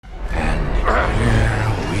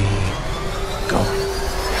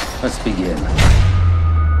Let's begin.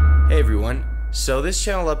 Hey everyone, so this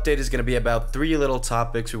channel update is going to be about 3 little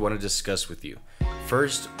topics we want to discuss with you.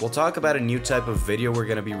 First, we'll talk about a new type of video we're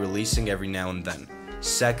going to be releasing every now and then.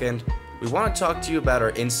 Second, we want to talk to you about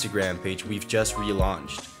our Instagram page we've just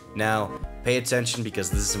relaunched. Now, pay attention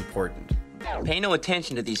because this is important. Pay no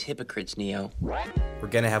attention to these hypocrites, Neo. We're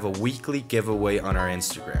going to have a weekly giveaway on our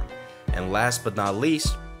Instagram. And last but not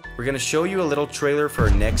least, we're going to show you a little trailer for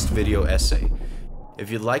our next video essay. If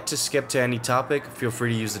you'd like to skip to any topic, feel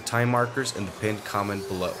free to use the time markers in the pinned comment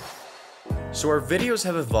below. So our videos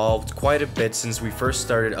have evolved quite a bit since we first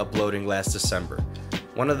started uploading last December.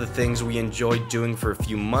 One of the things we enjoyed doing for a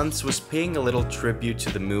few months was paying a little tribute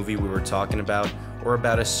to the movie we were talking about or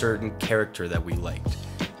about a certain character that we liked.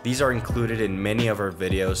 These are included in many of our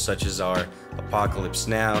videos such as our Apocalypse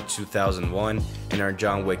Now, 2001, and our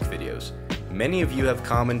John Wick videos. Many of you have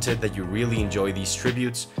commented that you really enjoy these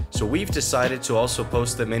tributes, so we've decided to also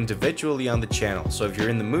post them individually on the channel. So if you're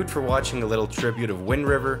in the mood for watching a little tribute of Wind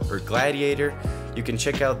River or Gladiator, you can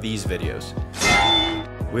check out these videos.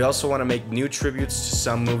 We also want to make new tributes to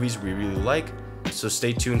some movies we really like, so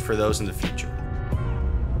stay tuned for those in the future.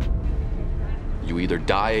 You either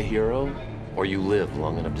die a hero, or you live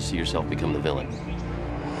long enough to see yourself become the villain.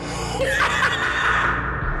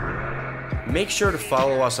 Make sure to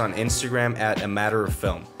follow us on Instagram at A Matter of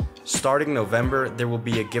Film. Starting November, there will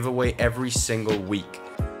be a giveaway every single week.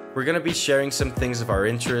 We're going to be sharing some things of our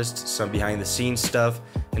interest, some behind the scenes stuff,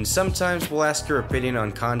 and sometimes we'll ask your opinion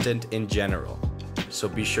on content in general. So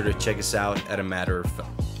be sure to check us out at A Matter of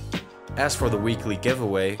Film. As for the weekly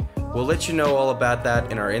giveaway, we'll let you know all about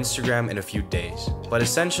that in our Instagram in a few days. But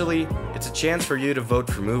essentially, it's a chance for you to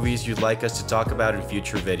vote for movies you'd like us to talk about in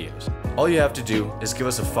future videos. All you have to do is give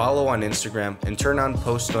us a follow on Instagram and turn on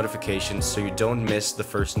post notifications so you don't miss the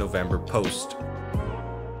first November post.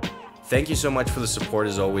 Thank you so much for the support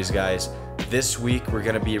as always, guys. This week, we're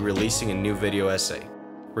going to be releasing a new video essay.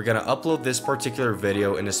 We're going to upload this particular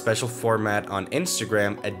video in a special format on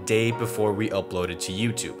Instagram a day before we upload it to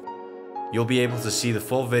YouTube. You'll be able to see the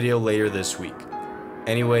full video later this week.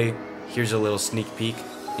 Anyway, here's a little sneak peek.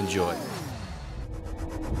 Enjoy.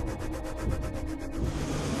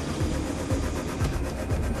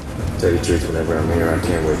 Tell you the truth, whenever I'm here, I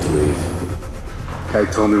can't wait to leave. Guy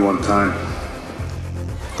told me one time,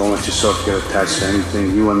 don't let yourself get attached to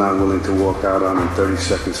anything you are not willing to walk out on in 30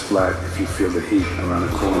 seconds flat if you feel the heat around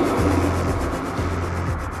the corner.